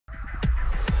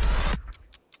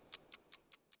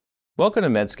Welcome to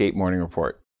Medscape Morning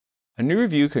Report. A new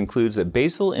review concludes that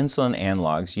basal insulin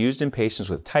analogs used in patients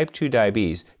with type 2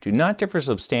 diabetes do not differ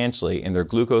substantially in their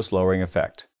glucose-lowering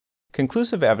effect.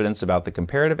 Conclusive evidence about the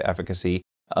comparative efficacy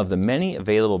of the many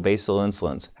available basal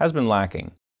insulins has been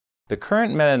lacking. The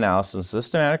current meta-analysis and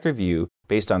systematic review,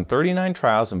 based on 39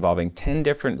 trials involving 10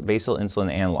 different basal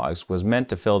insulin analogs, was meant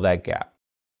to fill that gap.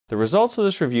 The results of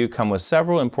this review come with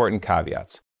several important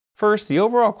caveats. First, the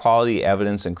overall quality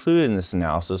evidence included in this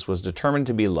analysis was determined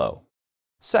to be low.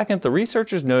 Second, the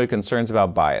researchers noted concerns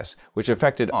about bias, which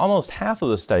affected almost half of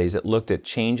the studies that looked at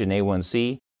change in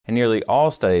A1C and nearly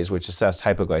all studies which assessed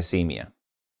hypoglycemia.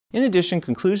 In addition,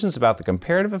 conclusions about the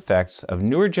comparative effects of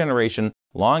newer generation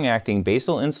long-acting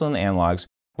basal insulin analogs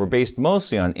were based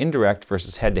mostly on indirect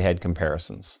versus head-to-head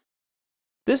comparisons.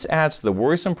 This adds to the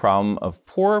worrisome problem of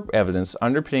poor evidence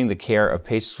underpinning the care of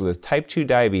patients with type 2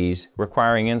 diabetes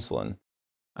requiring insulin.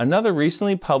 Another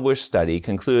recently published study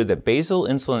concluded that basal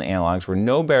insulin analogs were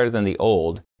no better than the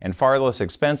old, and far less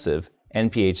expensive,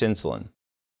 NPH insulin.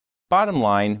 Bottom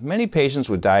line, many patients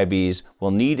with diabetes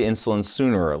will need insulin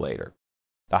sooner or later.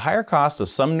 The higher cost of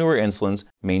some newer insulins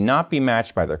may not be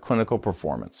matched by their clinical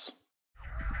performance.